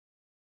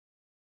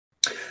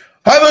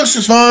Hi, folks.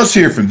 Chris Voss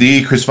here from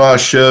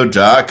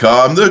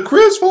thechrisvossshow.com,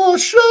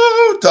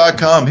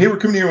 thechrisvossshow.com. Hey, we're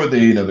coming here with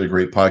another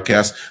great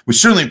podcast. We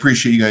certainly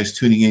appreciate you guys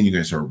tuning in. You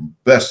guys are our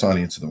best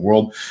audience in the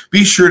world.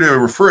 Be sure to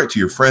refer it to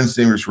your friends,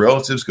 neighbors,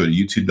 relatives. Go to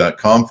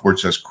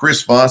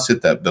youtube.com/Chris Voss.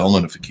 Hit that bell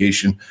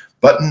notification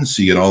button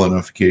so you get all the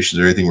notifications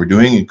of everything we're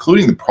doing,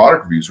 including the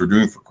product reviews we're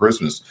doing for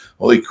Christmas.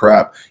 Holy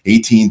crap.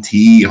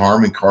 AT&T,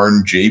 Harman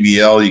Kardon,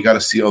 JBL. You got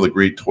to see all the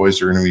great toys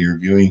they're going to be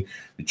reviewing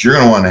that you're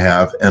going to want to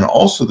have, and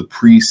also the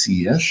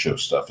pre-CES show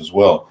stuff as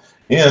well,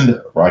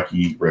 and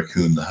Rocky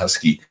Raccoon the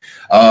Husky.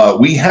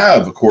 We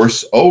have, of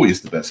course,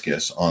 always the best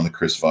guests on the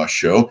Chris Voss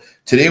Show.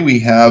 Today we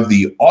have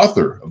the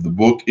author of the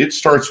book, It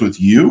Starts With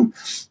You,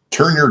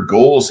 Turn Your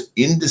Goals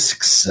into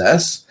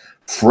Success,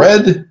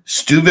 Fred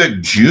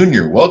Stuvek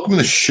Jr. Welcome to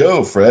the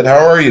show, Fred.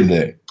 How are you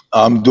today?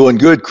 I'm doing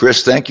good,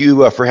 Chris. Thank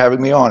you for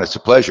having me on. It's a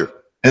pleasure.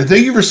 And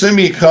thank you for sending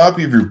me a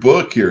copy of your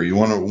book here. You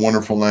want a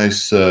wonderful,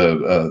 nice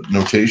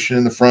notation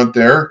in the front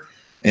there.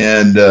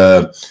 And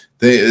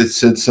it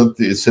said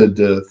something. It said,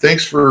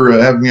 thanks for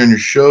having me on your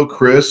show,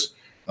 Chris.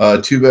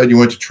 Too bad you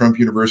went to Trump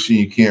University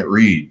and you can't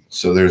read.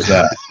 So there's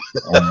that.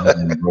 I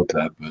wrote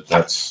that, but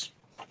that's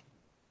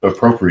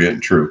appropriate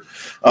and true.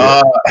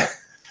 I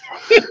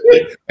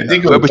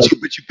think but you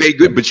paid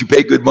good. But you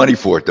paid good money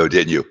for it, though,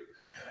 didn't you?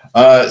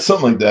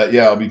 Something like that.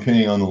 Yeah, I'll be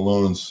paying on the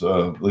loans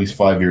at least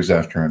 5 years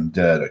after I'm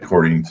dead,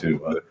 according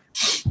to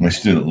my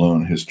student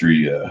loan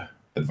history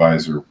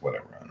advisor,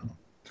 whatever. I don't know.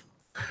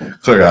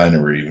 So I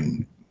never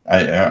even.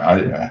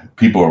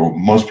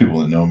 Most people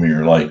that know me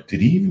are like, did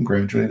he even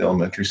graduate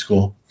elementary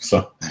school?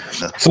 So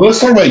let's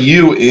talk about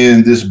you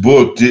in this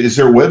book. Is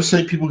there a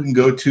website people can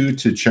go to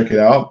check it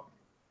out?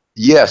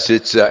 Yes,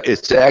 it's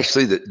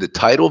actually the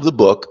title of the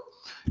book.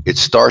 It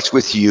starts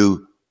with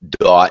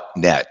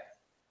you.net.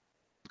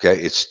 Okay,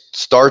 it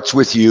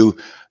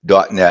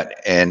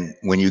startswithyou.net, and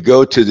when you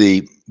go to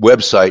the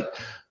website,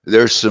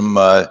 there's some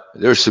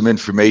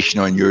information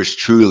on yours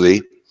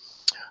truly.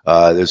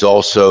 There's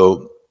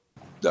also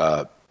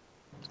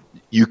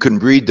you can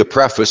read the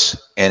preface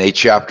and a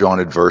chapter on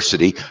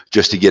adversity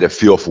just to get a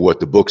feel for what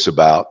the book's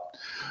about.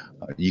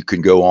 You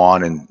can go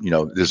on and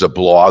there's a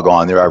blog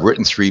on there. I've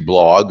written 3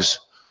 blogs.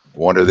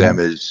 One of them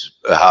is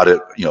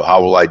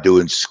how will I do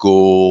in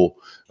school,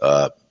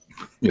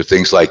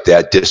 things like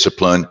that,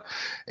 discipline.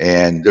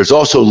 And there's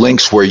also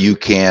links where you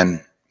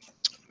can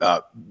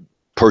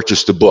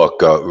purchase the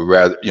book,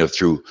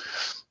 through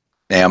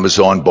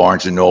Amazon,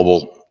 Barnes and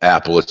Noble,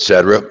 Apple,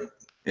 etc.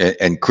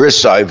 And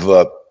Chris, I've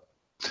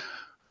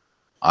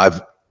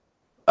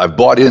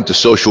bought into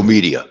social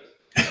media.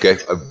 Okay,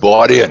 I've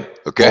bought in.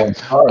 Okay,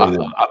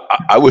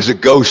 I was a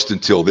ghost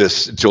until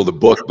the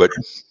book, but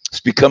it's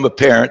become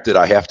apparent that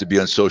I have to be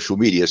on social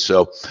media.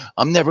 So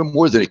I'm never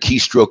more than a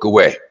keystroke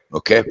away.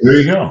 Okay. There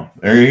you go.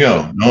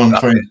 No one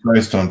finds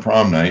Christ on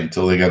prom night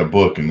until they got a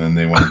book, and then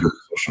they want to do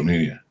social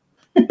media.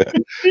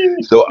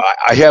 So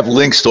I have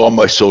links to all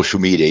my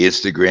social media: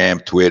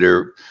 Instagram,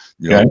 Twitter,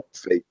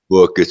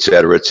 Facebook, et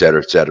cetera, et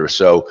cetera, et cetera.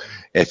 So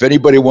if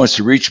anybody wants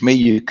to reach me,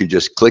 you can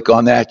just click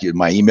on that.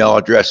 My email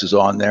address is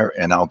on there,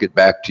 and I'll get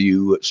back to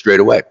you straight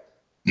away.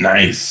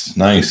 Nice.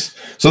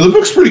 So the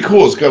book's pretty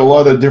cool. It's got a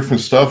lot of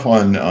different stuff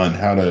on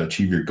how to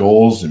achieve your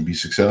goals and be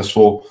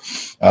successful.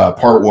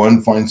 Part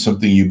 1, find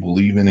something you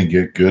believe in and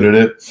get good at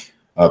it.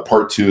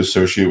 Part 2,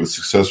 associate with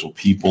successful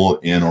people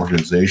and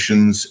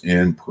organizations,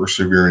 and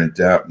persevere and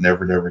adapt,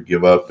 never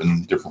give up,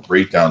 and different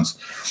breakdowns.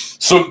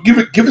 So give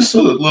us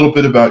a little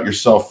bit about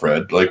yourself,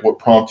 Fred. Like, what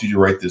prompted you to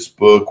write this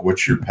book?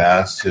 What's your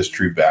past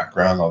history,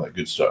 background, all that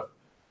good stuff?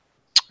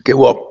 Okay,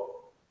 well,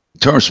 in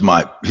terms of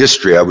my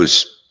history, I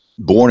was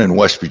born in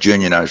West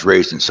Virginia, and I was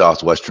raised in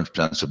southwestern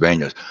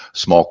Pennsylvania, a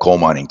small coal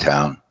mining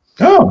town.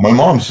 Oh, my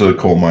mom's a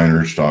coal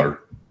miner's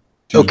daughter.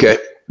 Okay.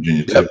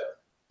 Virginia too.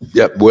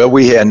 Yep. Well,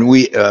 we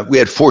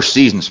had 4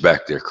 seasons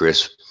back there,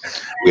 Chris.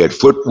 We had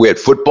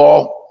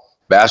football,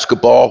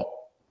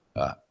 basketball,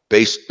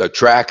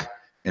 track,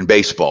 and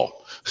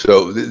baseball.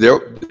 So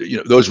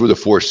those were the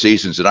 4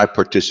 seasons, and I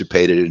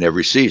participated in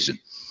every season.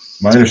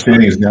 My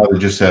understanding is now they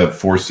just have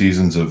 4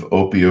 seasons of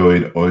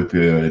opioid,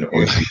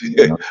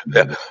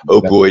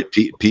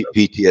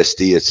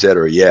 PTSD, et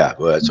cetera. Yeah,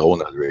 well, that's a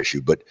whole other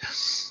issue. But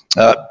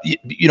I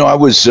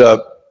was.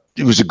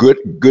 It was a good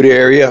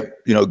area.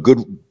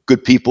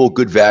 Good people,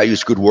 good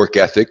values, good work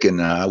ethic,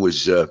 and I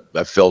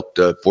felt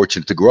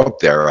fortunate to grow up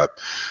there. I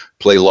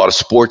played a lot of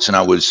sports, and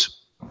I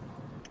was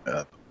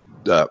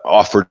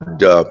offered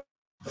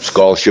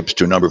scholarships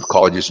to a number of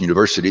colleges and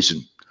universities,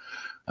 and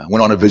I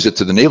went on a visit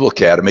to the Naval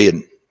Academy,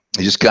 and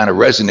it just kind of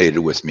resonated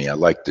with me. I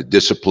liked the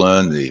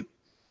discipline, the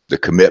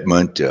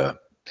commitment, the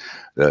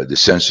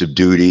sense of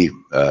duty,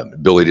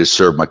 ability to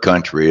serve my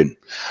country, and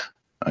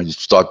I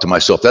just thought to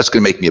myself, that's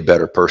going to make me a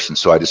better person.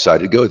 So I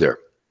decided to go there.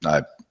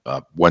 I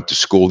went to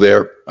school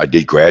there. I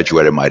did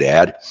graduate, I might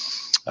add.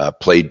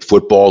 Played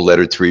football,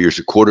 lettered 3 years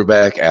at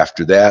quarterback.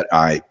 After that,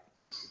 I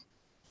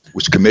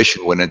was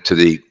commissioned, went into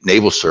the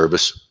Naval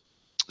Service,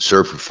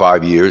 served for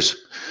 5 years,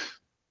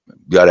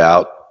 got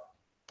out,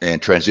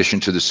 and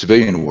transitioned to the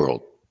civilian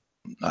world.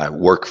 I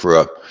worked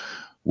for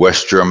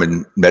West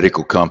German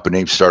medical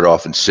company, started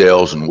off in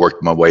sales and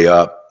worked my way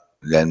up,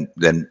 then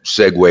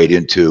segued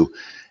into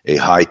a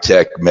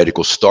high-tech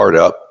medical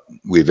startup.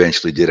 We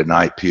eventually did an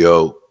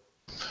IPO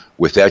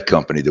with that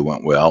company that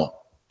went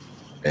well.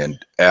 And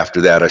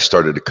after that, I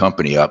started a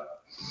company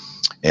up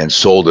and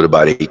sold it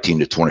about 18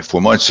 to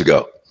 24 months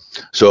ago.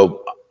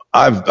 So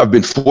I've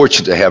been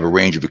fortunate to have a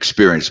range of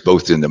experience,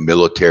 both in the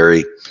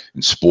military,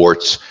 in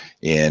sports,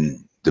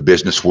 in the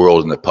business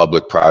world, in the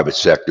public, private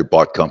sector,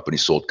 bought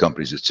companies, sold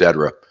companies,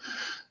 etc.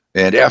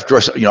 And after I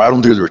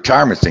don't do the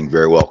retirement thing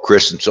very well,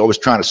 Chris, and so I was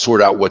trying to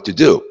sort out what to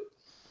do.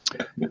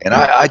 And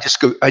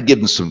I'd give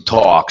them some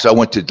talks. I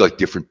went to like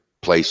different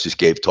places,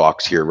 gave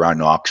talks here around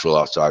Knoxville,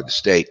 outside the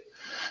state.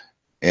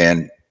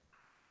 And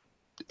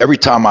every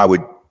time I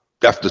would,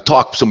 after the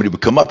talk, somebody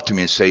would come up to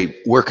me and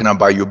say, "Where can I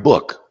buy your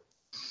book?"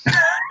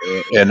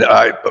 And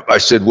I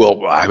said,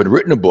 "Well, I haven't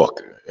written a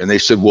book." And they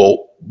said,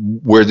 "Well,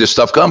 where'd this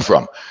stuff come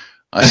from?"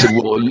 I said,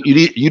 "Well,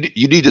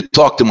 you need to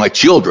talk to my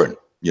children."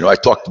 I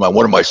talked to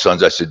one of my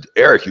sons. I said,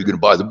 "Eric, you're going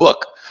to buy the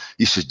book?"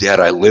 He says, "Dad,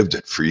 I lived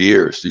it for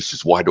years." He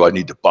says, "Why do I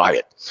need to buy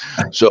it?"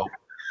 So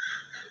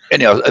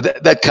anyhow,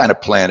 that kind of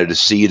planted a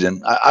seed.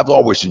 And I've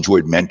always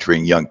enjoyed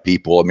mentoring young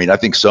people. I mean, I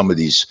think some of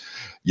these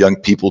young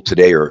people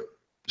today are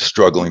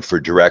struggling for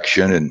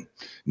direction and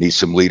need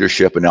some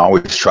leadership, and I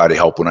always try to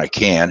help when I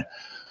can.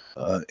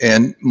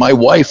 And my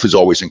wife has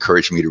always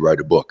encouraged me to write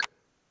a book.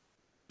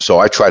 So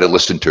I try to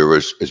listen to her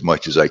as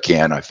much as I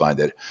can. I find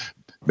that it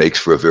makes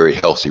for a very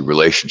healthy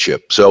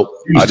relationship. So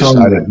I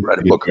decided to write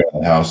a book. Out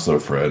of the house, though,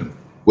 Fred.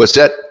 What's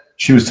that?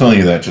 She was telling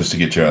you that just to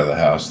get you out of the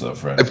house, though,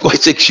 Fred. I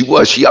think she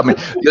was. The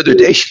other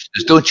day she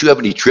says, "Don't you have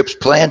any trips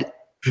planned?"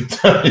 I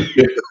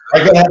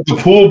gotta have the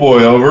pool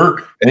boy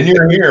over, and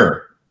you're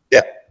here.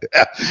 Yeah.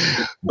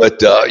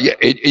 But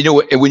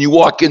and when you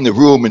walk in the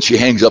room and she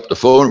hangs up the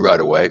phone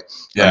right away,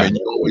 yeah. I mean,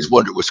 you always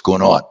wonder what's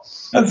going on.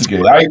 That's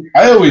good.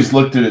 I always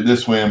looked at it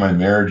this way in my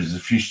marriage: is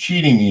if she's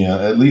cheating me,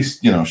 at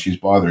least she's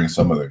bothering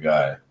some other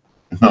guy.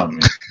 I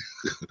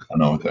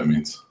know what that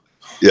means.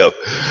 Yeah,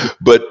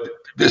 but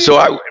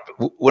so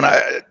when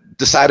I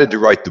decided to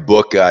write the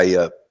book,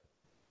 I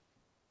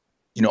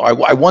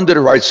wanted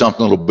to write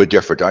something a little bit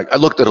different. I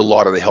looked at a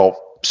lot of the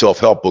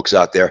self-help books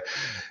out there,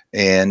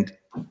 and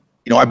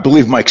I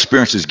believe my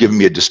experience has given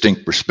me a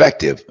distinct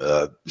perspective.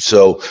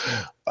 So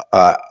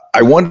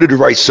I wanted to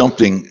write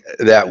something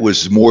that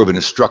was more of an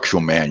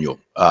instructional manual,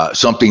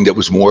 something that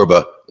was more of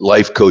a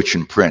life coach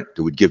in print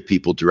that would give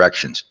people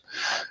directions.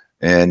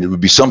 And it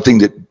would be something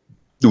that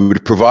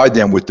would provide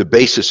them with the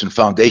basis and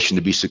foundation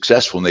to be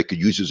successful, and they could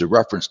use as a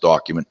reference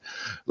document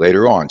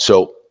later on.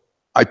 So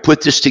I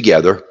put this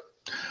together.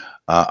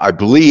 I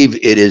believe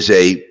it's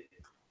a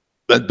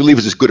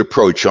good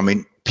approach. I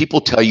mean,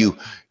 people tell you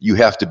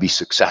have to be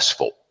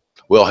successful.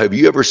 Well, have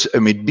you ever,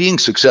 being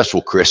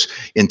successful, Chris,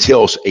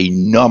 entails a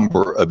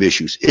number of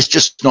issues. It's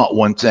just not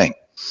one thing.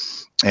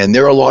 And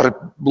there are a lot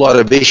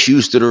of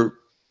issues that are,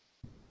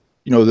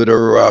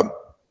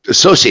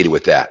 associated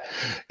with that.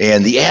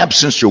 And the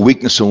absence or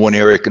weakness in one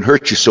area can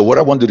hurt you. So what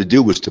I wanted to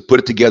do was to put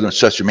it together in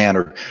such a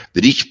manner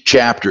that each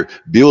chapter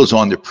builds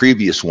on the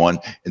previous one,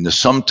 and the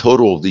sum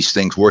total of these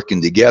things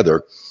working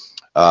together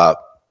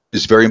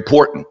is very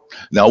important.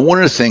 Now, one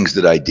of the things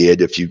that I did,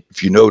 if you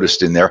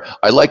noticed in there,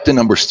 I like the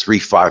numbers 3,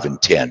 5,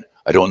 and 10.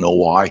 I don't know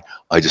why.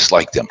 I just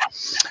like them.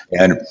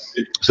 And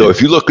so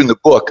if you look in the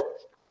book,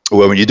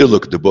 well, when you did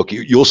look at the book,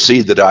 you'll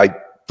see that I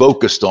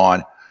focused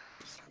on,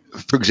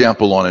 for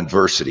example, on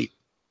adversity.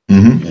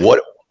 Mm-hmm.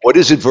 What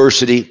is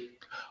adversity?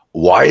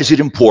 Why is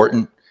it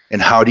important?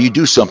 And how do you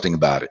do something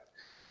about it?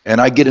 And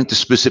I get into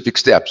specific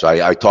steps.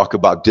 I talk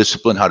about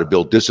discipline, how to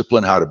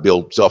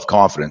build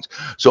self-confidence.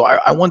 So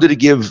I wanted to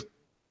give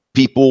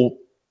people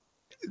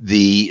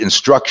the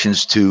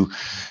instructions to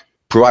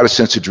provide a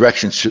sense of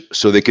direction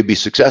so they could be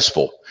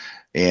successful,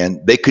 and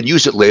they could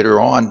use it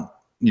later on,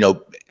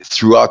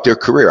 throughout their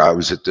career. I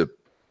was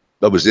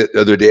the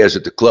other day, I was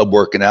at the club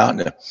working out,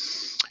 and a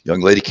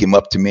young lady came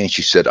up to me and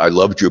she said, "I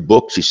loved your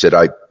book." She said,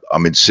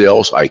 I'm in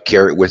sales. I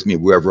carry it with me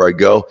wherever I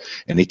go.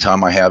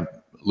 Anytime I have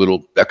a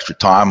little extra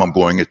time, I'm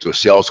going into a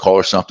sales call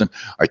or something,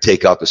 I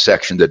take out the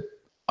section that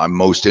I'm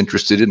most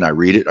interested in. I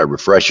read it. I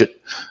refresh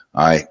it.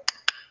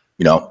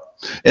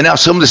 And now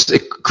some of this,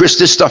 Chris,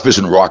 this stuff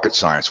isn't rocket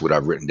science, what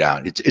I've written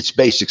down. It's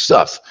basic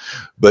stuff.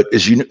 But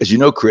as you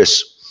know,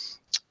 Chris,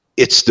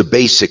 it's the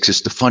basics,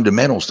 it's the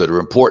fundamentals that are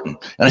important.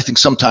 And I think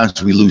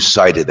sometimes we lose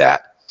sight of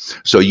that.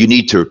 So you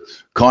need to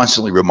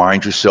constantly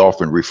remind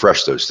yourself and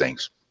refresh those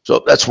things.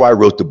 So that's why I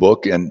wrote the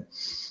book. And,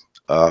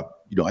 I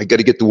got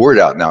to get the word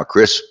out now,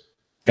 Chris.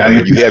 Got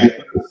to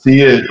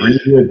see it,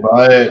 read it,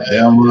 buy it,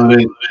 download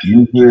it,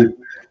 use it,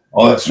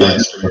 all that sort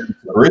of stuff.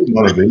 It's a great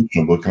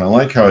motivational book. And I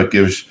like how it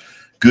gives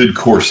good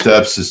core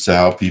steps as to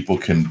how people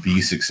can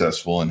be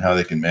successful and how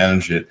they can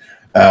manage it.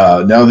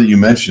 Now that you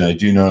mention, I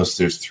do notice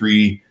there's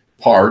 3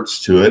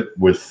 parts to it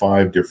with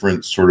 5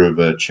 different sort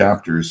of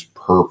chapters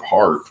per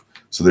part.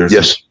 So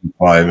there's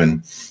 5,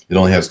 and it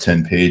only has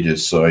 10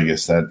 pages. So I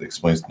guess that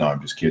explains. No,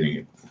 I'm just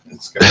kidding.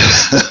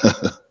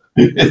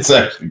 It's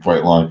actually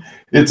quite long.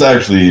 It's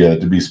actually,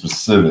 to be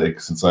specific,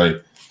 since I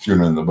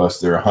turned on the bus,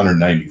 there are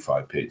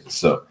 195 pages.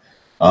 So,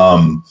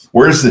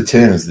 where's the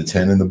 10? Is the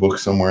 10 in the book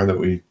somewhere that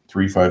we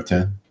 3, 5,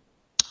 10?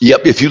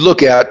 Yep. If you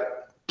look at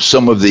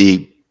some of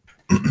the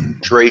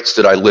traits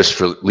that I list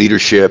for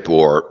leadership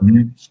or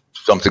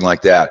something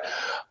like that,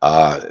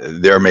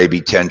 there may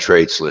be 10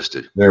 traits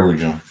listed. There we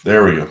go.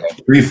 There we go.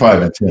 3,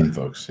 5, and 10,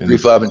 folks. 3,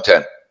 5, and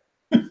 10.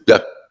 Yeah.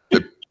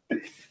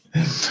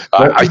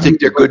 I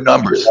think they're good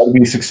numbers. How to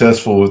be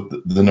successful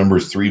with the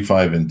numbers 3,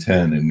 5, and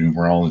 10 in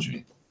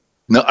numerology.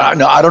 No,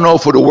 I don't know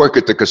if it'll work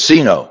at the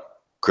casino,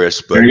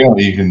 Chris. But there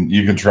you go.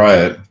 You can try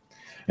it.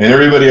 And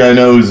everybody I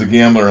know who's a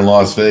gambler in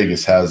Las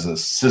Vegas has a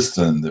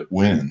system that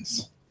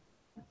wins.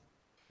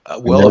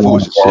 Well, if it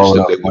was a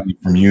system that money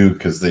from you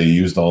because they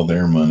used all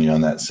their money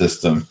on that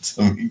system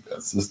to make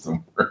that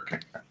system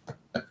work.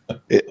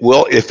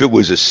 Well, if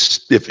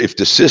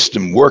the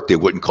system worked, they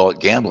wouldn't call it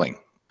gambling,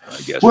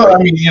 I guess. Well, right?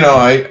 I mean, you know,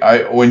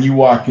 I when you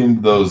walk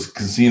into those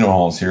casino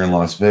halls here in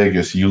Las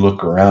Vegas, you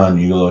look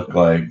around, you look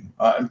like,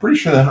 I'm pretty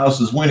sure the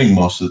house is winning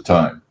most of the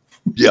time.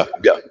 Yeah.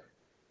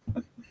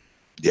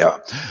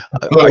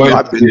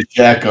 I've been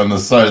Jack on the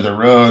side of the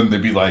road, and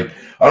they'd be like,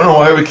 I don't know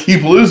why we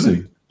keep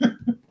losing.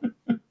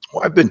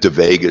 Well, I've been to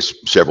Vegas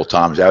several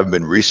times. I haven't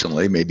been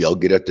recently. Maybe I'll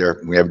get out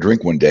there. We have a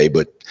drink one day.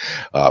 But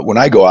when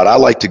I go out, I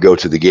like to go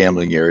to the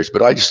gambling areas,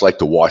 but I just like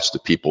to watch the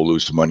people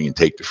lose money and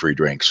take the free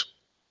drinks.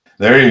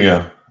 There you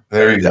go.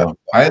 There you go.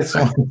 I had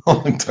someone a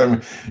long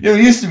time. You know,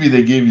 it used to be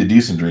they gave you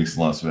decent drinks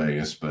in Las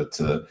Vegas, but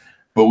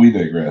we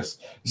digress.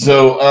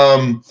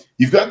 So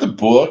you've got the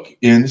book,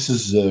 and this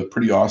is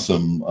pretty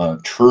awesome.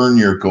 Turn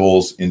Your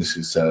Goals into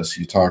Success.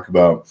 You talk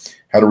about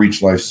how to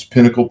reach life's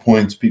pinnacle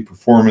points, peak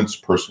performance,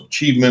 personal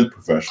achievement,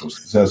 professional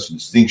success, and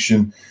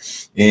distinction.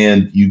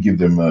 And you give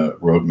them a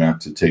roadmap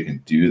to take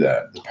and do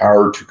that. The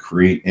power to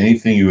create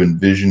anything you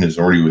envision is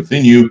already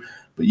within you,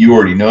 but you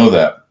already know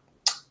that.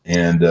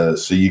 And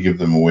so you give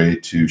them a way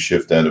to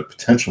shift out of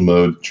potential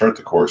mode, chart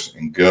the course,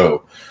 and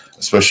go,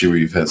 especially where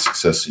you've had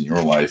success in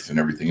your life and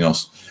everything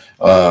else.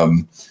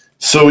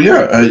 So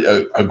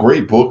yeah, a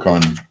great book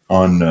on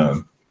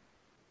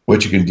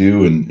what you can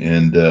do,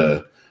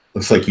 and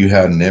looks like you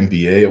had an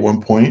MBA at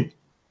one point.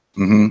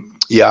 Mm-hmm.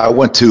 Yeah, I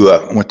went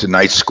to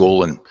night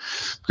school and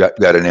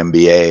got an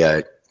MBA.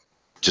 I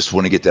just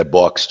want to get that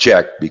box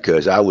checked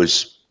because I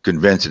was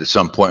convinced that at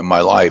some point in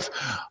my life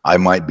I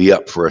might be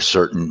up for a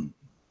certain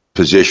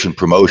position,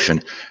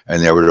 promotion,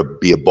 and there would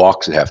be a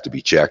box that have to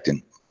be checked.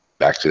 And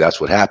actually,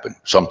 that's what happened.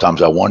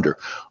 Sometimes I wonder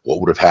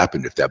what would have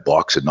happened if that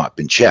box had not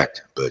been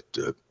checked. But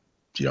a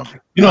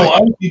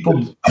lot of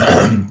people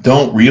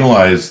don't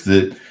realize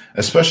that,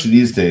 especially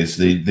these days,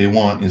 they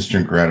want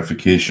instant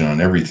gratification on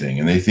everything,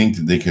 and they think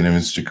that they can have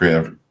instant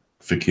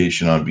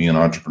gratification on being an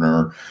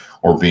entrepreneur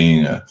or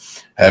being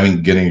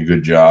getting a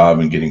good job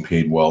and getting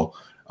paid well.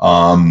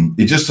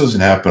 It just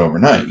doesn't happen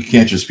overnight. You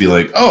can't just be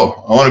like,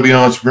 oh, I want to be an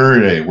entrepreneur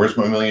today. Where's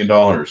my $1 million?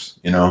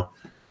 You know,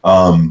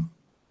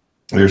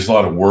 there's a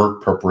lot of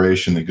work,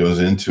 preparation that goes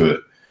into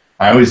it.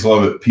 I always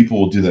love it. People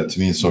will do that to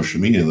me in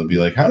social media. They'll be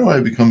like, how do I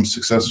become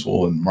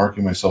successful in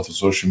marketing myself in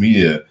social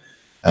media?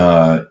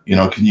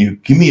 Can you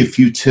give me a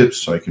few tips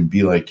so I can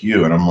be like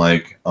you? And I'm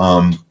like,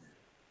 why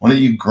don't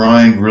you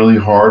grind really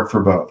hard for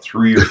about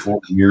 3 or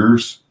 4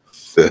 years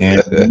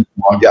and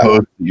blog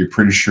post that you're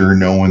pretty sure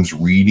no one's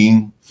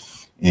reading,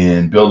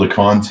 and build a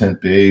content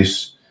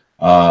base.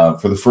 For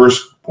the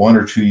first 1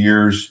 or 2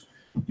 years,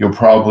 you'll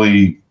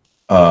probably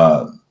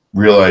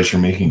realize you're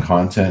making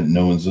content and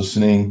no one's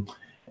listening,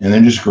 and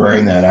then just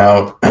grind that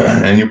out,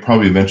 and you'll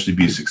probably eventually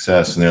be a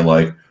success. And they're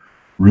like,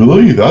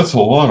 really? That's a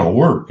lot of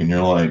work. And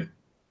you're like,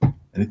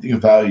 anything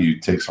of value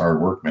takes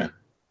hard work, man.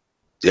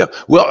 Yeah.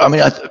 Well, I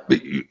mean,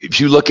 if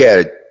you look at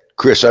it,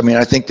 Chris, I mean,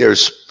 I think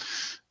there's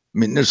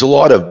a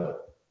lot of,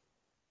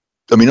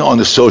 on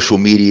the social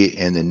media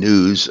and the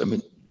news, I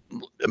mean,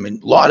 a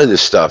lot of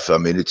this stuff,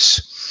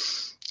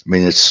 it's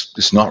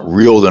not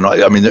real.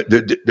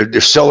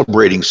 They're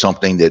celebrating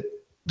something that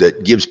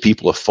gives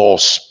people a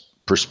false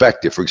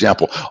perspective. For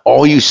example,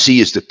 all you see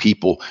is the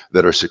people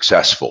that are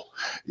successful.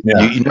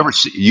 Yeah.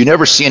 You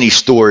never see any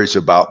stories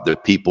about the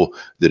people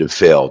that have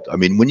failed. I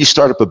mean, when you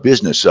start up a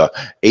business,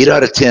 8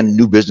 out of 10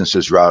 new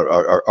businesses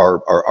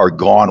are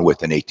gone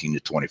within 18 to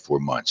 24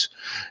 months.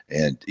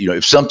 And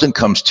if something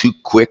comes too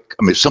quick,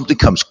 if something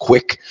comes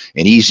quick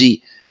and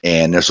easy,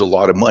 and there's a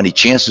lot of money,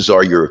 chances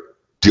are you're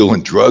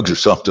dealing drugs or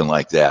something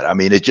like that. I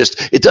mean, it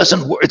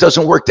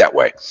doesn't work that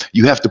way.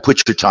 You have to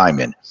put your time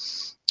in.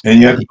 And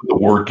you have to put the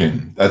work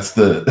in. That's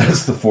the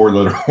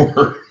 4-letter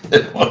word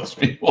that most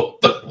people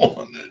don't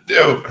want to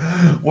do.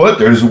 What?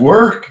 There's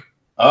work?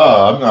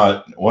 Oh, I'm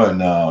not. What?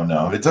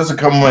 No. It doesn't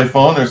come on my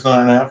phone. There's not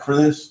an app for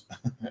this.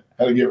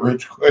 How to get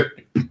rich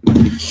quick.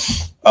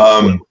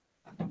 I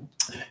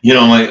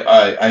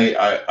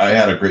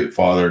had a great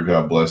father,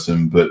 God bless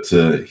him, but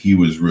he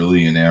was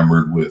really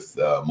enamored with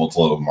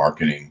multi-level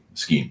marketing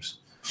schemes.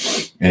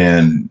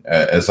 And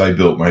as I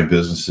built my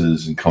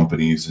businesses and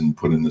companies and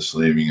put in the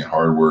slaving and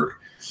hard work,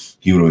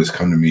 he would always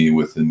come to me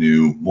with a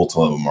new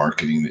multi-level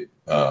marketing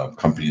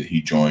company that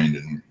he joined,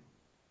 and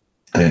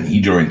and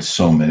he joined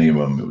so many of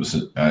them. It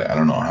was, I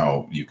don't know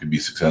how you could be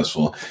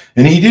successful.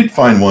 And he did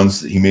find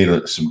ones that he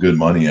made some good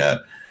money at,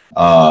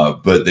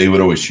 but they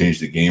would always change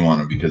the game on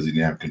him because he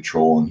didn't have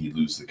control and he'd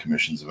lose the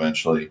commissions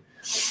eventually.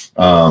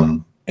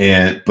 But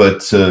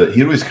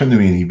he'd always come to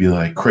me and he'd be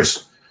like,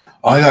 Chris,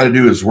 all I got to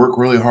do is work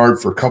really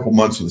hard for a couple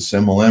months with this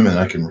MLM and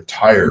I can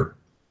retire.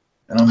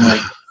 And I'm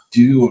like,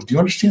 do you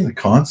understand the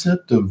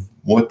concept of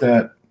what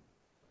that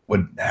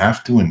would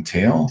have to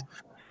entail?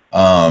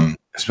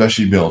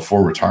 Especially to be able to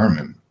afford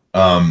retirement.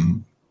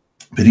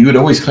 But he would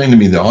always claim to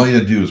me that all he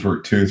had to do was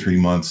work 2 or 3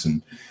 months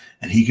and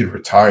he could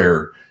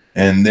retire.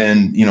 And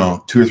then,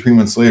 2 or 3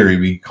 months later,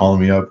 he'd be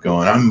calling me up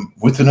going, I'm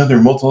with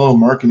another multi-level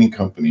marketing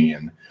company.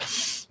 And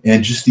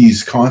just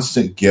these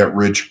constant get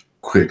rich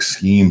quick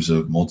schemes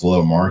of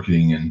multi-level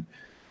marketing. And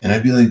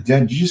I'd be like,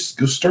 Dad, you just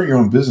go start your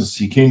own business.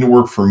 He came to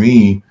work for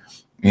me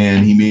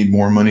and he made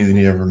more money than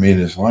he ever made in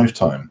his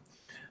lifetime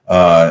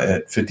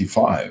at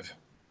 55.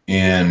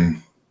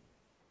 And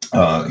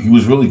he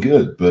was really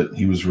good, but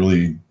he was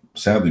really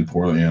sadly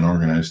poorly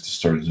unorganized to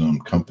start his own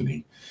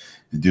company,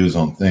 to do his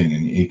own thing.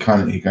 And he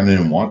kind of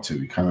didn't want to.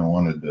 He kind of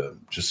wanted to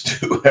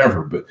just do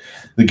whatever. But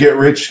the get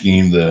rich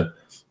scheme, the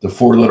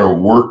 4-letter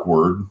work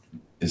word,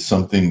 is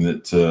something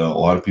that a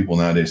lot of people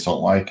nowadays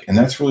don't like. And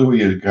that's really what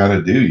you got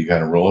to do. You got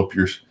to roll up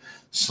your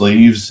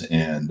sleeves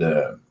and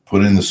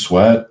put in the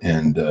sweat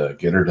and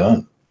get her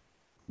done.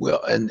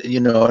 Well, and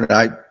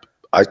I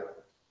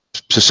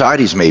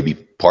society's maybe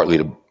partly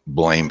to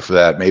blame for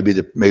that. Maybe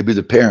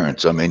the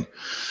parents. I mean,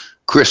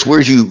 Chris,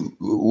 where'd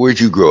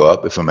you grow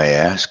up, if I may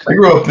ask? I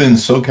grew up in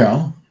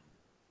SoCal.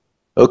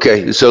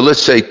 Okay, so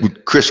let's say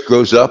Chris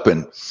grows up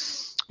and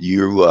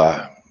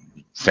your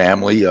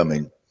family, I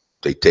mean,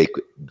 they take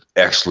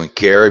excellent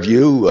care of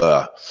you.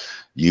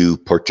 You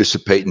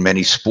participate in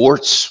many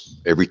sports.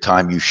 Every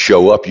time you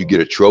show up, you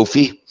get a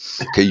trophy.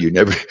 Okay, you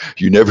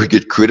never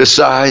get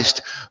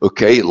criticized.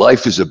 Okay,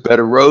 life is a bed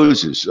of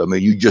roses. I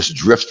mean, you just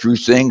drift through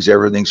things.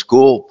 Everything's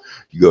cool.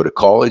 You go to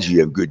college. You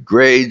have good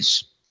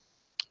grades.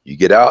 You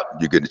get out.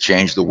 You're going to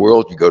change the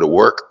world. You go to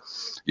work.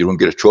 You don't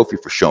get a trophy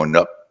for showing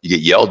up. You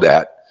get yelled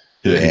at,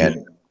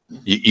 and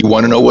you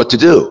want to know what to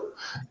do.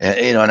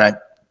 And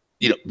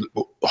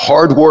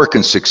hard work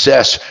and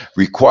success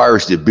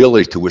requires the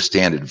ability to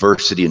withstand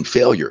adversity and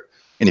failure.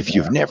 And if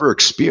you've never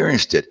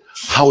experienced it,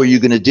 how are you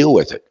going to deal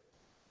with it?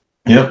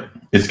 Yep.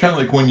 It's kind of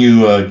like when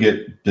you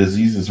get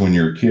diseases when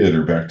you're a kid,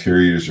 or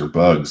bacteria or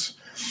bugs.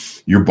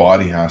 Your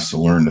body has to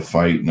learn to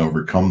fight and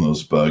overcome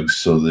those bugs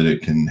so that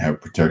it can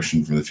have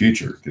protection for the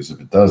future. Because if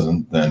it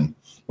doesn't, then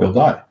you'll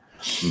die.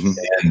 Mm-hmm.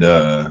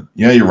 And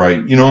yeah, you're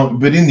right.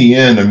 But in the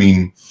end, I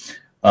mean,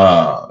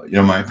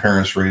 my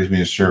parents raised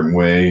me a certain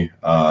way.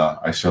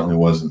 I certainly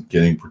wasn't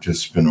getting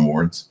participant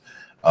awards.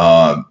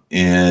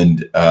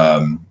 And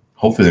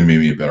hopefully they made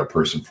me a better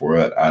person for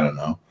it. I don't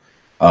know.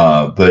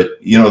 But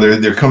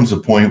there comes a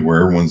point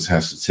where everyone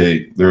has to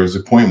take, there was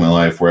a point in my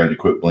life where I had to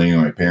quit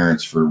blaming my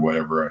parents for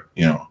whatever,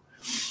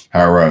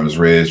 however I was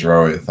raised or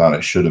how I thought I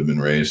should have been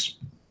raised.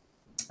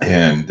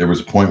 And there was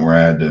a point where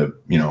I had to,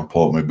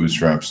 pull up my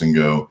bootstraps and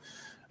go,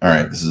 all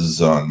right, this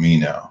is on me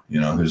now.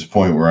 There's a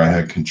point where I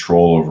had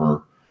control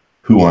over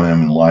who I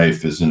am in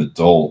life as an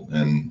adult.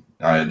 And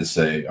I had to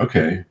say,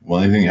 okay,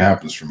 well, anything that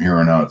happens from here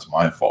on out, it's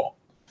my fault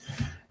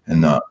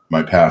and not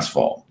my past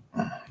fault.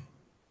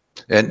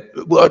 And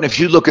if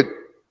you look at,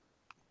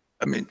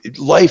 I mean,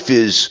 life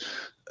is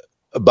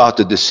about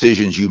the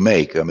decisions you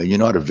make. I mean, you're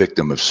not a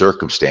victim of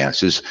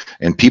circumstances,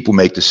 and people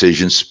make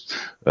decisions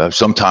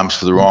sometimes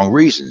for the wrong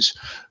reasons,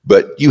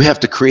 but you have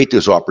to create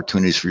those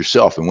opportunities for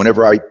yourself. And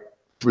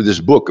for this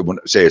book, when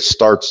I say it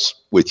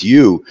starts with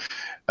you,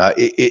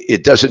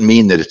 it doesn't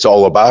mean that it's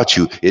all about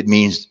you. It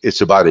means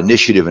it's about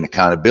initiative and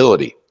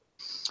accountability.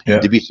 Yeah.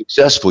 And to be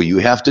successful, you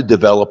have to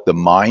develop the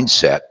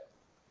mindset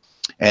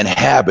and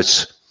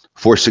habits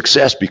for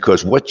success,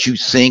 because what you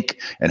think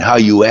and how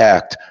you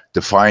act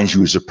defines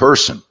you as a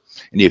person.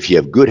 And if you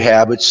have good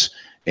habits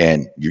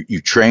and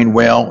you train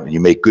well and you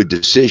make good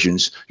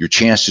decisions, your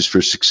chances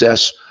for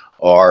success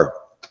are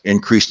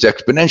increased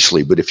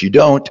exponentially. But if you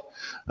don't,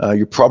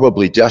 you're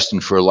probably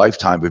destined for a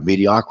lifetime of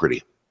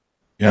mediocrity.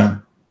 Yeah,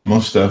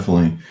 most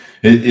definitely.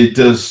 It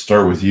does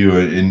start with you.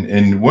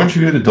 And once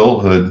you hit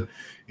adulthood,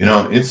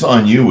 it's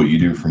on you what you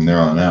do from there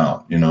on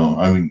out.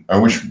 I mean, I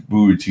wish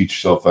we would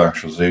teach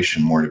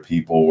self-actualization more to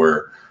people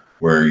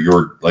where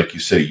your, like you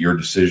say, your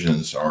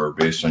decisions are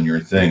based on your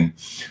thing.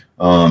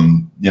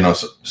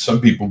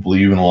 Some people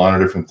believe in a lot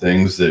of different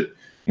things that,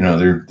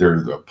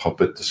 they're a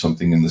puppet to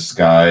something in the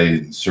sky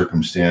and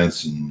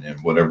circumstance and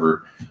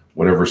whatever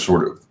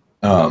sort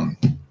of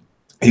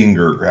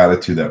anger or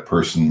gratitude that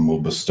person will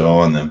bestow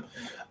on them.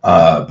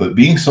 But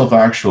being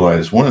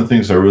self-actualized, one of the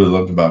things I really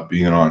loved about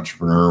being an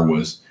entrepreneur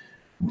was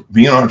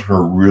being an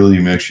entrepreneur really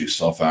makes you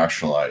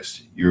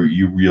self-actualized.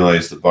 You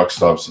realize the buck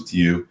stops with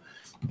you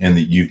and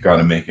that you've got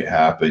to make it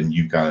happen.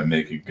 You've got to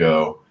make it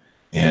go.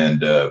 And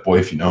boy,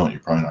 if you don't,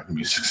 you're probably not going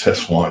to be a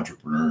successful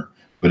entrepreneur.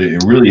 But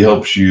it really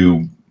helps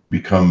you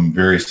become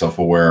very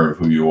self-aware of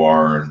who you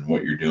are and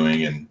what you're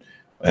doing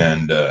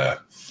and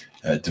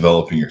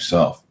developing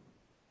yourself.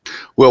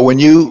 Well,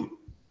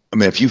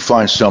 if you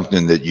find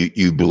something that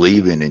you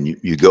believe in and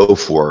you go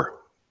for,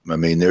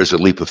 there's a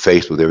leap of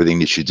faith with everything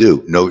that you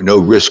do. No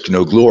risk,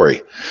 no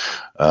glory.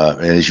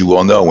 And as you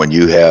well know, when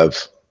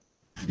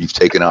you've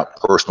taken out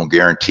personal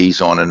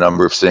guarantees on a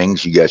number of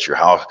things, you got your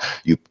house,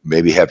 you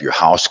maybe have your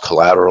house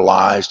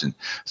collateralized and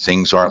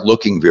things aren't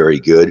looking very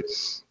good.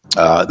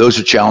 Those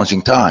are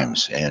challenging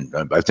times. And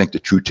I think the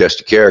true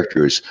test of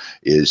character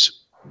is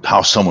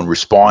how someone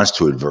responds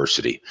to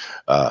adversity.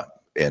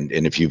 And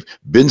if you've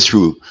been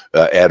through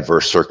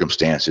adverse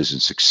circumstances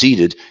and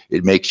succeeded,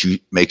 it makes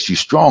you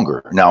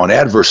stronger. Now, in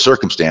adverse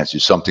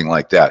circumstances, something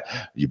like that,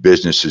 your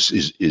business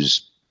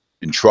is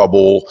in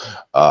trouble,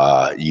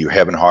 you're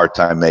having a hard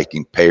time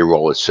making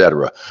payroll,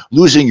 etc.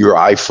 Losing your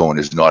iPhone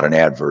is not an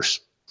adverse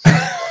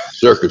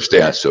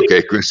circumstance,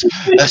 okay, Chris?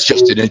 That's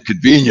just an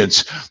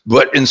inconvenience.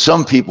 But in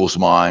some people's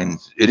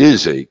minds, it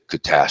is a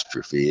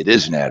catastrophe. It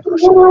is an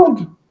adverse.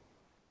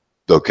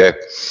 Okay.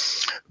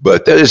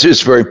 But that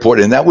is very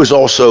important. And that was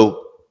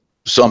also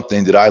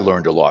something that I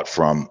learned a lot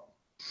from.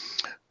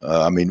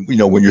 When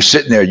you're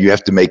sitting there, you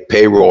have to make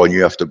payroll and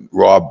you have to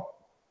rob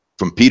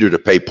from Peter to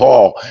pay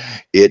Paul.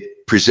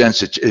 It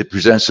presents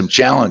some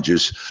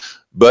challenges,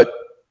 but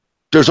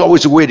there's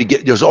always a way.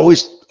 There's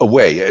always a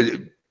way.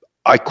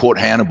 I quote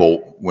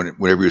Hannibal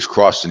whenever he was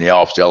crossing the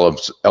Alps,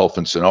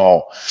 elephants and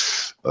all.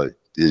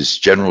 His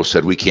general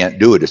said, "We can't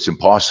do it. It's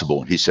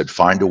impossible." And he said,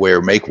 "Find a way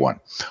or make one."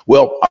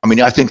 Well,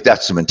 I think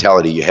that's the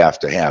mentality you have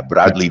to have. But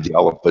I would leave the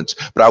elephants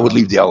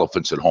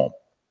at home.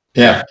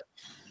 Yeah,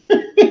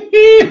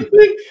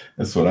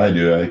 that's what I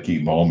do. I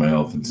keep all my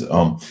elephants at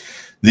home.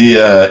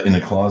 In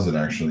the closet,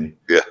 actually.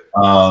 Yeah.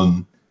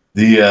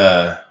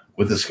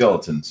 With the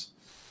skeletons.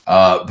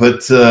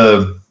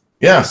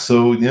 Yeah.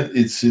 So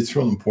it's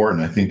real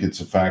important. I think it's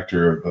a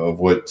factor of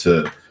what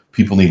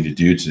people need to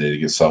do today to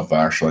get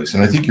self-actualized.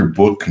 And I think your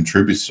book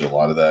contributes to a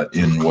lot of that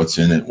in what's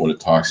in it, what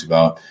it talks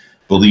about: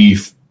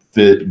 belief,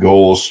 fit,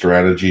 goals,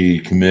 strategy,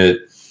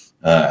 commit,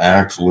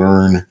 act,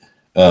 learn,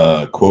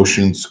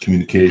 quotients,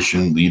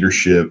 communication,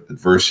 leadership,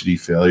 adversity,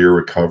 failure,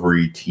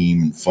 recovery,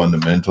 team, and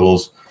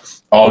fundamentals.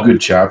 All good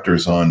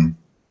chapters on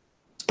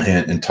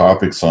and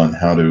topics on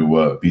how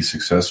to be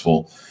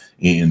successful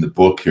in the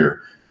book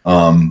here.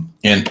 And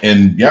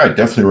yeah, I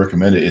definitely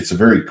recommend it. It's a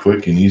very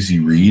quick and easy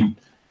read.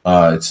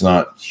 It's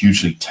not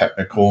hugely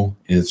technical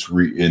in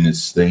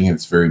its thing.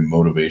 It's very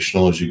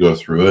motivational as you go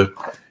through it,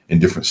 and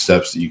different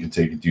steps that you can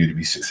take and do to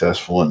be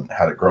successful and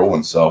how to grow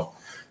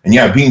oneself. And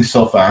yeah, being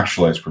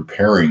self-actualized,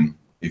 preparing,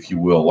 if you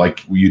will,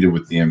 like you did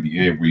with the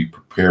MBA, where you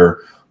prepare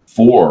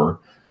for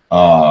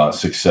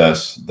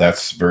success.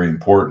 That's very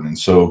important. And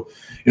so,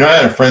 I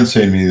had a friend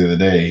say to me the other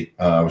day,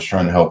 I was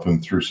trying to help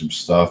him through some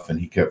stuff, and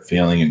he kept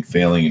failing and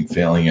failing and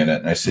failing at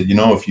it. And I said,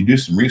 if you do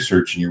some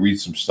research and you read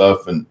some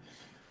stuff and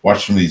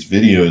watch some of these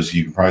videos,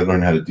 you can probably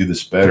learn how to do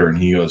this better. And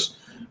he goes,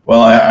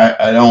 "Well,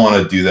 I don't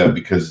want to do that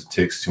because it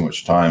takes too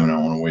much time and I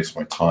don't want to waste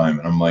my time."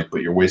 And I'm like,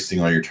 "But you're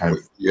wasting all your time.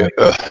 Yeah.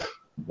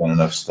 You've done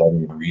enough study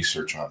and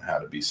research on how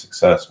to be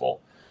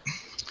successful."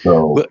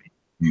 So,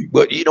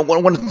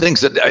 one of the things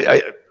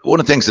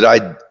that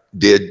I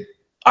did,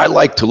 I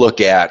like to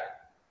look at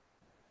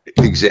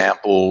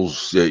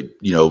examples,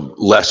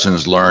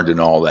 lessons learned and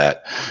all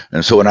that.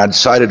 And so when I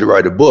decided to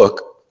write a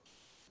book,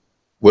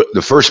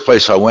 the first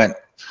place I went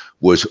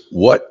was,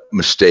 what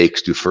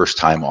mistakes do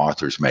first-time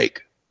authors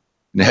make?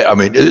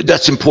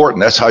 That's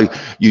important. That's how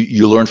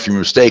you learn from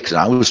your mistakes. And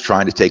I was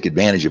trying to take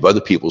advantage of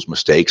other people's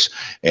mistakes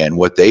and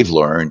what they've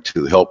learned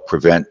to help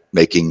prevent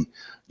making,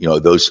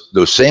 those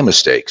same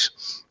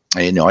mistakes.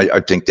 And, I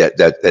think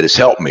that has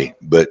helped me.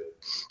 But,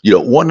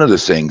 one of the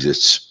things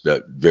that's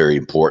very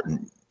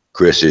important,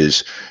 Chris,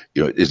 is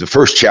the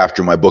first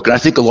chapter of my book. And I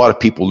think a lot of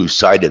people lose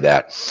sight of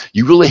that.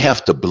 You really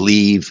have to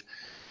believe.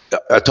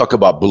 I talk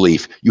about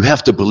belief. You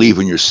have to believe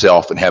in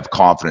yourself and have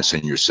confidence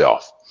in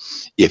yourself.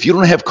 If you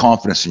don't have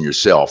confidence in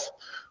yourself,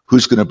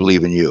 who's going to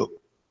believe in you?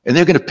 And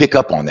they're going to pick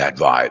up on that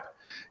vibe.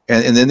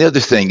 And then the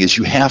other thing is,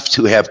 you have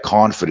to have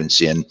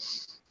confidence in,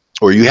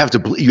 or you have to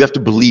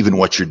believe in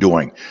what you're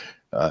doing,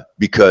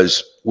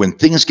 because when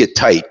things get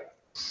tight,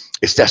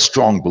 it's that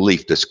strong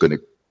belief that's going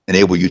to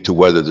enable you to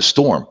weather the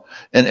storm.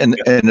 And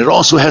it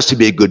also has to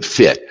be a good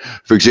fit.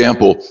 For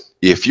example,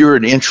 if you're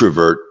an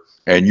introvert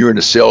and you're in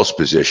a sales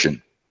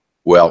position,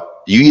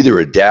 well, you either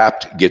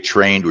adapt, get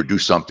trained, or do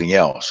something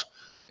else.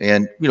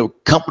 And,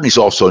 companies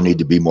also need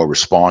to be more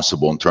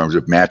responsible in terms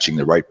of matching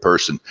the right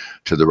person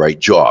to the right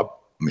job.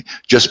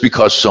 Just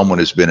because someone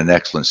has been an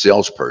excellent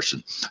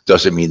salesperson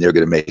doesn't mean they're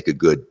going to make a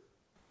good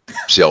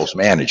sales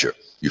manager.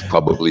 You've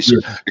probably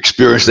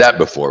experienced that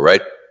before,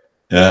 right?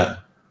 Yeah,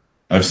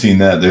 I've seen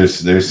that.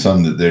 There's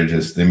some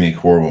that they make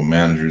horrible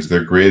managers.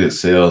 They're great at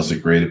sales, they're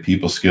great at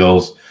people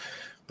skills,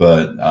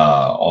 but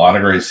a lot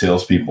of great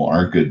salespeople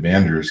aren't good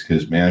managers,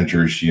 because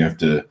managers, you have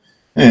to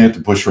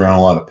push around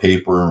a lot of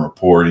paper and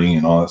reporting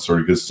and all that sort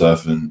of good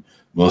stuff. And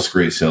most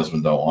great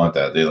salesmen don't want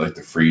that. They like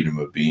the freedom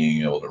of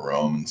being able to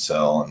roam and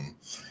sell and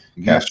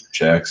cash their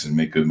checks and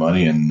make good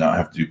money and not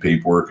have to do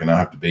paperwork and not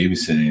have to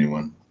babysit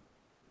anyone.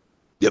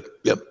 Yep,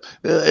 yep.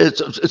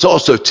 It's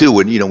also too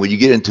when when you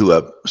get into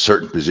a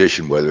certain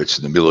position, whether it's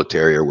in the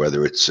military or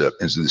whether it's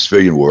into the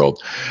civilian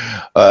world,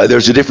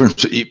 there's a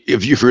difference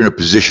if you're in a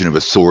position of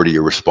authority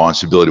or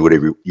responsibility,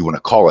 whatever you want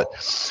to call it.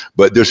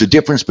 But there's a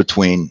difference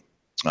between,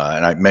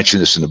 and I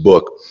mentioned this in the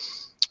book,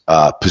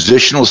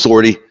 positional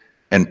authority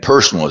and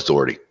personal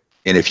authority.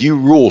 And if you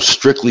rule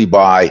strictly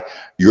by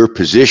your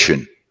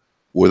position,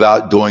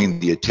 without doing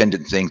the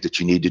attendant things that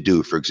you need to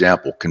do. For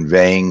example,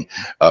 conveying,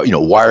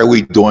 why are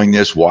we doing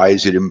this? Why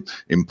is it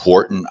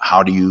important?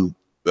 How do you,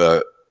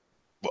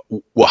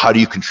 how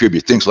do you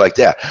contribute? Things like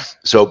that.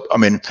 So, I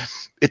mean,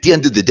 at the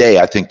end of the day,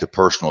 I think the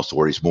personal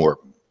authority is more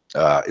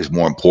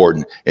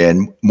important,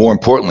 and more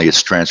importantly,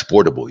 it's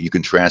transportable. You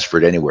can transfer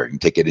it anywhere. You can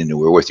take it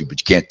anywhere with you, but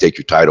you can't take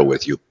your title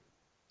with you.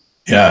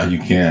 Yeah, you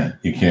can't,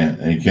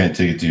 and you can't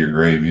take it to your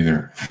grave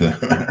either.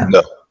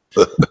 No.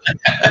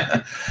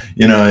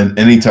 And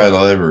any title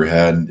I ever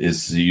had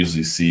is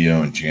usually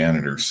CEO and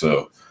janitor.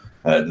 So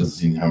it doesn't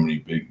seem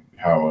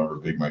however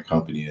big my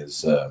company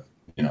is,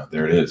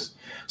 there it is.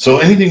 So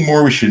anything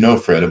more we should know,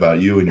 Fred,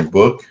 about you and your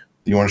book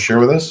you want to share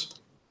with us?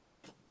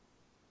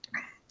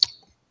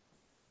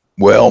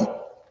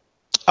 Well,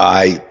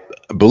 I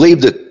believe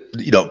that,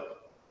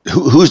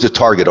 who's the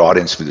target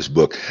audience for this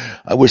book?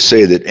 I would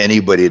say that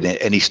anybody at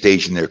any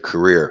stage in their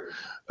career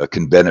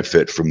can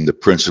benefit from the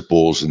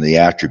principles and the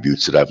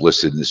attributes that I've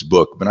listed in this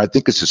book. But I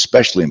think it's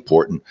especially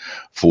important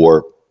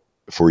for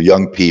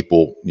young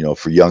people,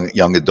 for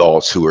young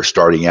adults who are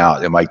starting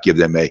out. It might give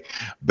them a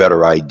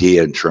better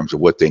idea in terms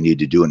of what they need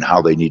to do and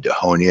how they need to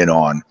hone in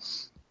on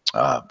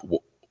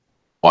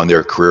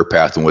their career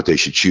path and what they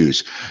should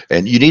choose.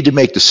 And you need to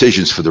make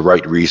decisions for the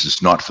right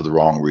reasons, not for the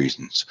wrong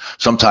reasons.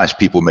 Sometimes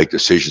people make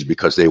decisions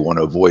because they want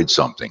to avoid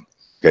something.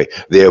 Okay,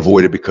 they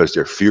avoid it because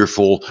they're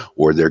fearful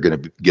or they're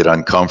going to get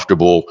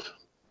uncomfortable,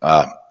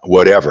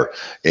 whatever.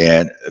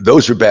 And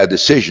those are bad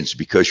decisions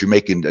because you're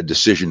making a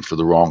decision for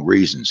the wrong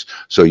reasons.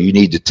 So you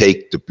need to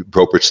take the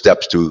appropriate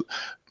steps to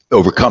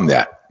overcome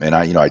that. And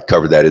I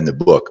covered that in the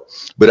book.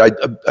 But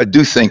I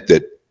do think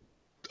that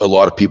a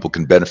lot of people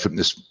can benefit from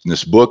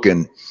this book.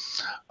 And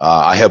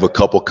I have a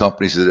couple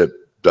companies that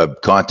have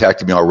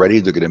contacted me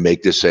already. They're going to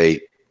make this a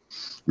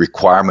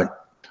requirement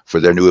for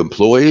their new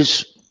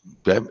employees.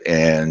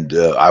 And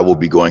I will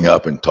be going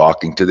up and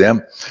talking to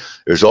them.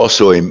 There's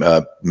also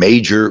a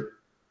major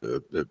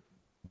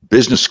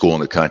business school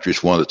in the country.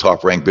 It's one of the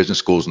top ranked business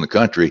schools in the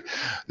country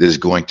that is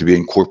going to be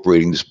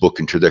incorporating this book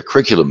into their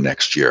curriculum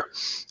next year.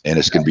 And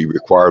it's going to be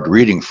required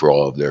reading for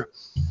all of their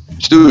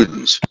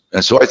students.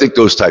 And so I think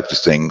those types of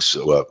things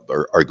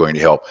are going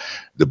to help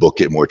the book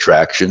get more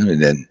traction.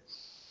 And then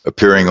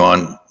appearing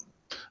on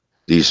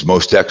these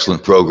most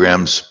excellent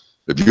programs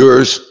of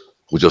yours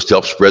will just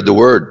help spread the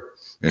word.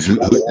 And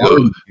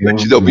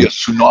there'll be a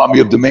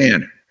tsunami of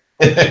demand.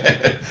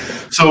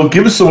 So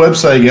give us the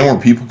website again where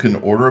people can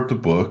order up the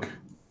book.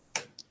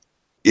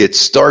 It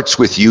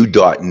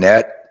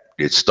startswithyou.net.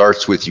 It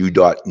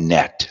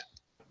startswithyou.net.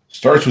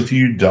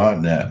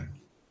 Startswithyou.net.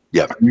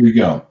 Yeah. Here you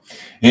go.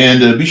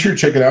 And be sure to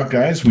check it out,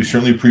 guys. We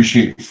certainly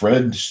appreciate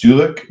Fred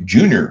Stuvek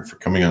Jr. for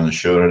coming on the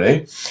show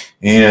today.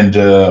 And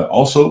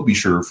also be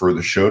sure to refer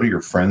the show to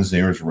your friends,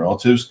 neighbors, and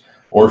relatives.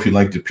 Or if you'd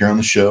like to appear on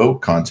the show,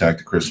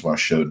 contact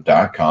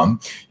thechrisvossshow.com.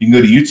 You can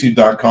go to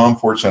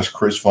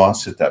youtube.com/Chris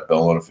Voss, hit that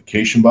bell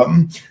notification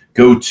button.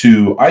 Go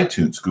to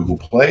iTunes, Google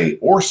Play,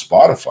 or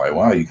Spotify.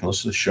 Wow, you can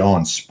listen to the show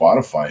on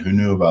Spotify. Who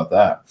knew about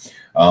that?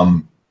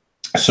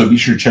 So be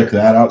sure to check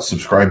that out.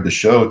 Subscribe to the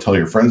show. Tell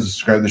your friends to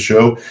subscribe to the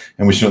show.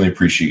 And we certainly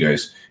appreciate you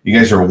guys. You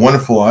guys are a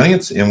wonderful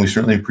audience, and we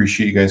certainly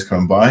appreciate you guys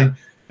coming by.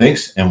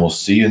 Thanks, and we'll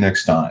see you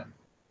next time.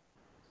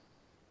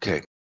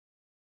 Okay.